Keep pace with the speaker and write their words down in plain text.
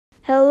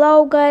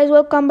Hello guys,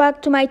 welcome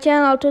back to my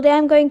channel. Today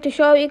I'm going to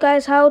show you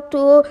guys how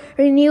to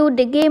renew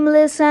the game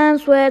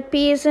license with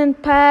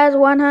PSN Patch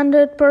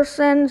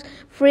 100%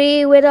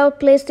 free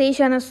without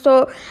PlayStation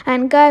Store.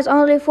 And guys,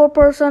 only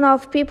 4%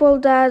 of people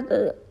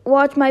that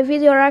watch my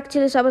video are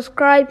actually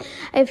subscribed.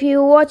 If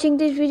you're watching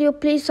this video,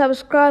 please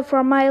subscribe.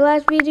 For my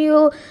last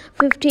video,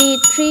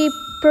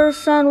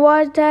 53%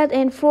 watched that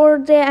in 4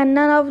 days and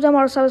none of them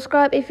are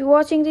subscribed. If you're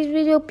watching this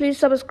video, please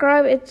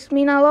subscribe. It's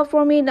mean a lot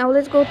for me. Now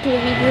let's go to the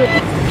video.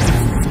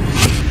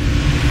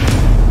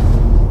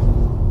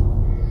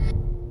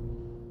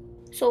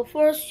 So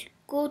first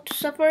go to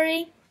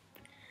Safari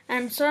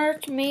and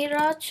search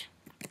Mirage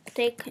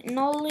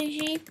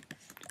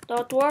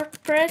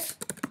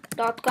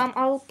technology.wordpress.com.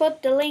 I'll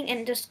put the link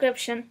in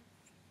description.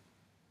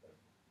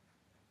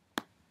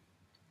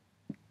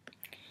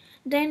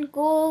 Then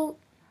go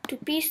to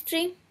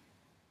P3,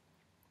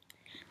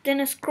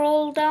 then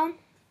scroll down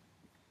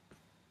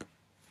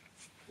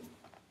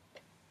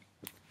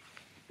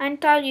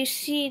until you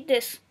see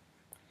this.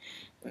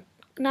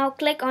 Now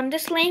click on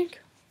this link.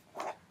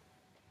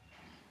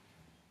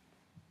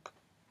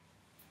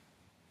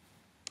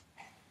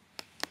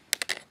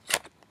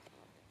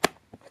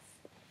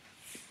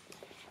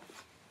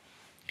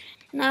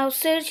 Now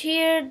search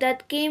here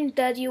that game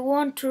that you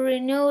want to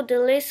renew the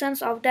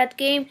license of that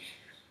game.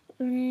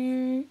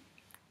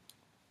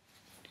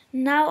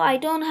 Now I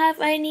don't have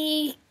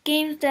any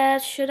games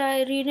that should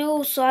I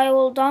renew, so I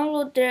will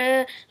download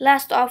The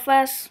Last of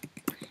Us.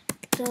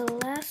 The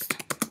Last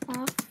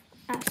of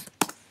Us.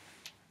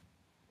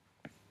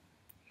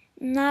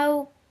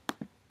 Now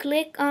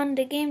click on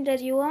the game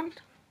that you want.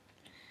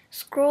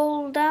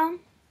 Scroll down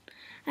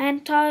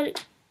until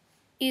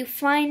you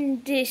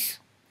find this.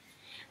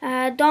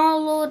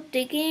 Download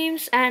the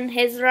games and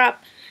his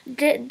rap.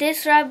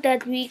 This rap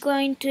that we're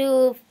going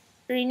to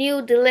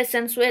renew the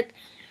license with.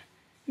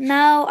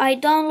 Now I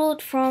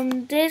download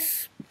from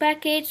this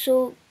package,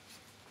 so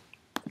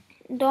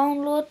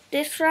download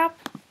this rap.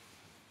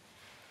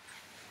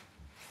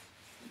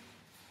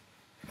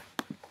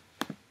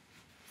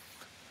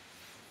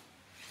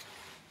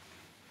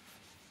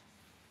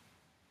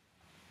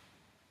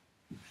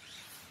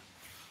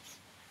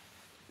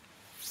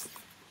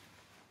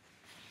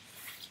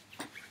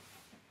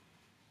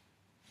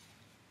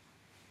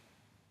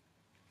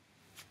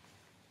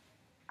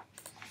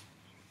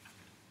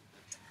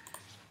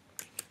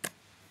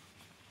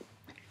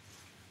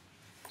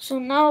 So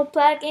now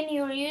plug in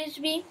your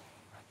USB.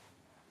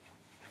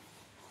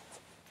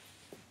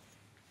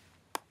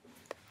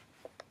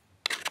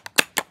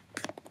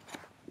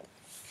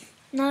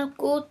 Now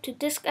go to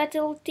disk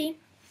utility.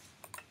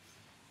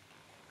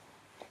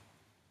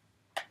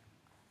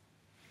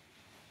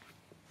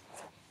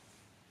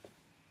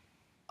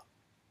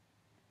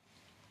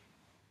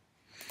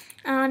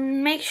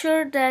 And make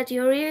sure that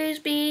your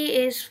USB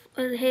is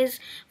his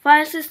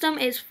file system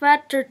is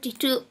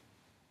FAT32.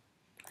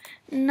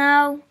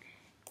 Now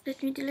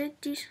let me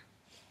delete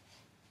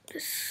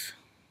this.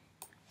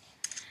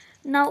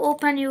 Now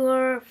open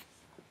your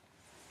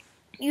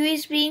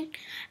USB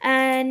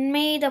and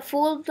make a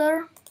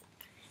folder.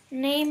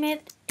 Name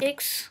it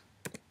X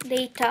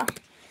data.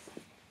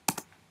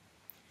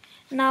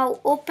 Now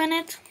open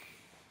it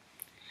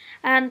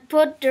and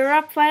put the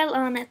RAP file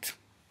on it.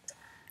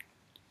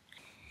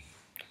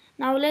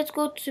 Now let's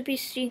go to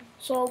PC.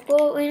 So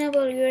go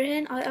enable your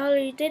hand. I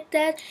already did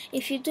that.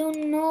 If you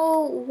don't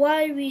know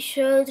why we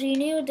should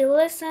renew the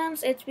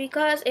license, it's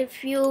because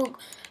if you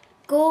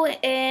go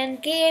in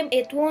game,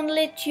 it won't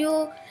let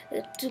you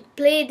to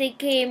play the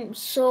game.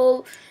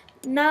 So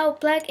now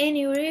plug in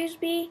your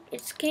USB.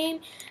 It's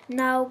game.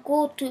 Now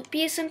go to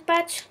PSN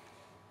Patch.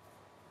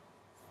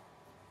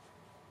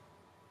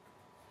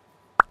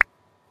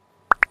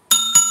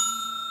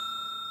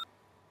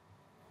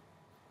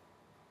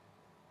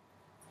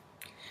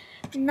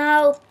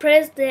 Now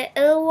press the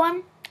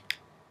L1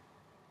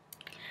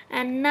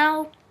 and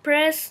now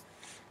press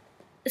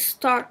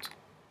start,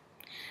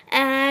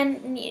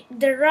 and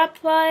the RAP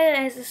file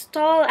has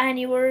installed and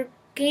your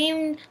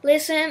game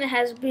license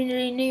has been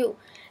renewed.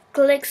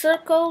 Click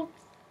circle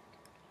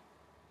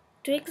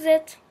to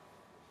exit.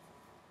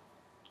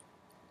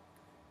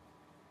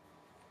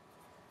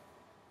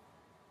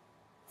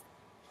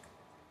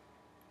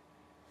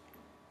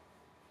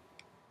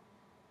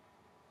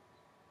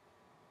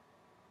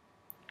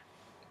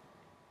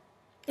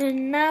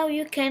 And now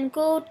you can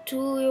go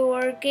to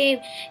your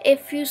game.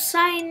 If you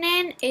sign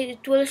in,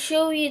 it will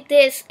show you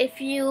this. If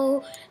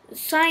you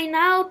sign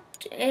out,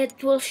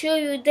 it will show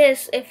you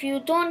this. If you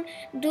don't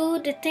do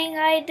the thing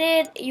I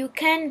did, you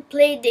can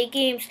play the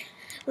games.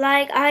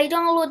 Like I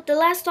download The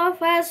Last of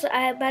Us,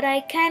 but I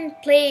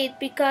can't play it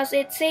because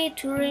it says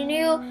to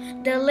renew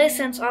the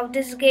license of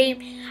this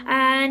game,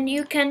 and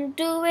you can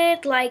do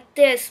it like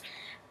this.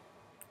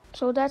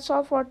 So that's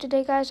all for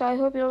today guys. I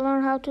hope you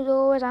learn how to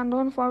do it, and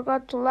don't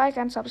forget to like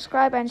and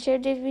subscribe and share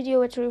this video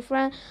with your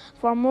friends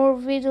for more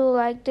videos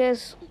like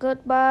this.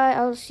 Goodbye.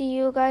 I'll see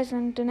you guys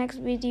in the next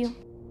video.